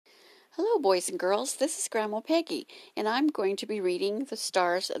Hello, boys and girls. This is Grandma Peggy, and I'm going to be reading The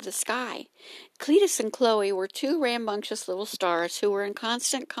Stars of the Sky. Cletus and Chloe were two rambunctious little stars who were in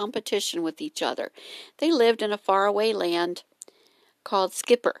constant competition with each other. They lived in a faraway land called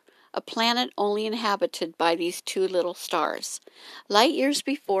Skipper, a planet only inhabited by these two little stars. Light years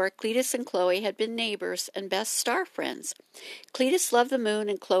before, Cletus and Chloe had been neighbors and best star friends. Cletus loved the moon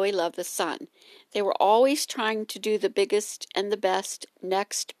and Chloe loved the sun. They were always trying to do the biggest and the best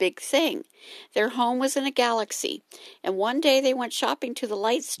next big thing. Their home was in a galaxy, and one day they went shopping to the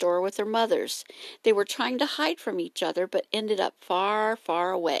light store with their mothers. They were trying to hide from each other, but ended up far,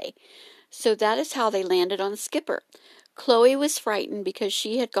 far away. So that is how they landed on Skipper. Chloe was frightened because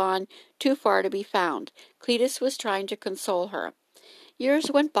she had gone too far to be found. Cletus was trying to console her. Years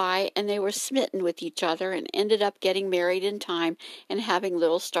went by, and they were smitten with each other and ended up getting married in time and having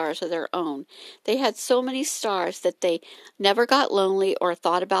little stars of their own. They had so many stars that they never got lonely or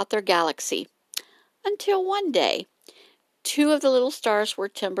thought about their galaxy. Until one day, two of the little stars were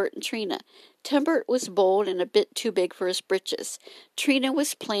Timbert and Trina. Timbert was bold and a bit too big for his britches. Trina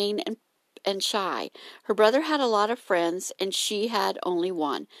was plain and shy. Her brother had a lot of friends, and she had only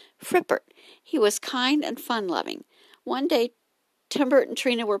one, Frippert. He was kind and fun-loving. One day, Timbert and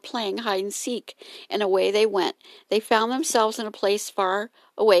Trina were playing hide-and-seek, and away they went. They found themselves in a place far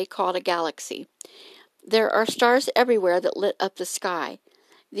away called a galaxy. There are stars everywhere that lit up the sky.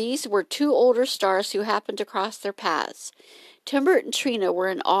 These were two older stars who happened to cross their paths. Timbert and Trina were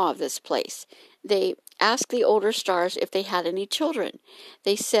in awe of this place. They asked the older stars if they had any children.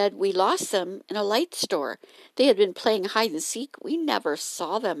 They said, "We lost them in a light store. They had been playing hide-and-seek. We never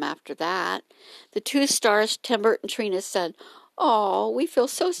saw them after that." The two stars, Timbert and Trina, said, "Oh, we feel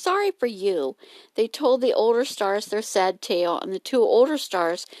so sorry for you." They told the older stars their sad tale, and the two older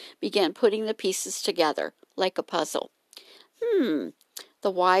stars began putting the pieces together, like a puzzle. The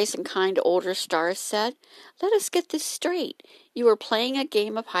wise and kind older stars said, "Let us get this straight. You were playing a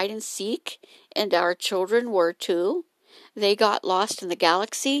game of hide-and-seek, and our children were too. They got lost in the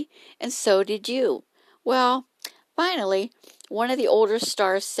galaxy, and so did you." Well, finally, one of the older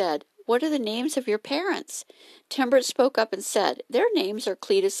stars said, "What are the names of your parents?" Timbert spoke up and said, "Their names are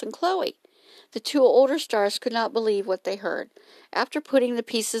Cletus and Chloe." The two older stars could not believe what they heard. After putting the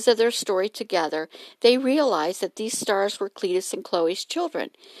pieces of their story together, they realized that these stars were Cletus and Chloe's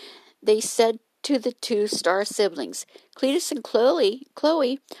children. They said to the two star siblings, "Cletus and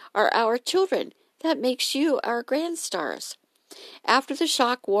Chloe are our children. That makes you our grandstars." After the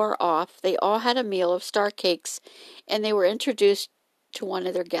shock wore off, they all had a meal of star cakes, and they were introduced to one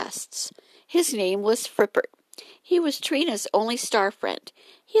of their guests. His name was Frippert. He was Trina's only star friend.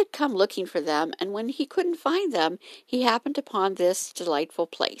 He had come looking for them, and when he couldn't find them, he happened upon this delightful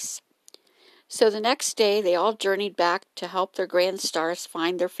place. So the next day, they all journeyed back to help their grandstars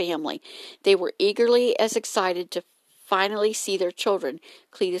find their family. They were eagerly as excited to finally see their children,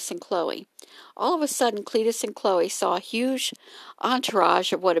 Cletus and Chloe. All of a sudden, Cletus and Chloe saw a huge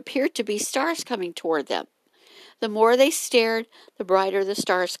entourage of what appeared to be stars coming toward them. The more they stared, the brighter the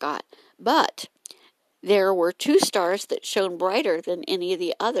stars got. But there were two stars that shone brighter than any of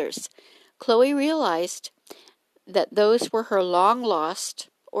the others. Chloe realized that those were her long-lost,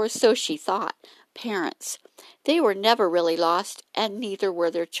 or so she thought, parents. They were never really lost, and neither were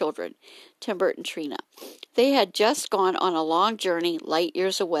their children, Timbert and Trina. They had just gone on a long journey light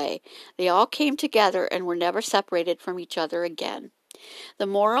years away. They all came together and were never separated from each other again. The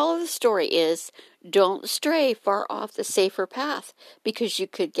moral of the story is, don't stray far off the safer path, because you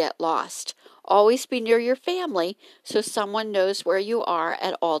could get lost. Always be near your family so someone knows where you are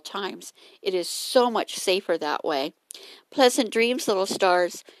at all times. It is so much safer that way. Pleasant dreams, little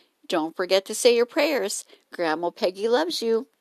stars. Don't forget to say your prayers. Grandma Peggy loves you.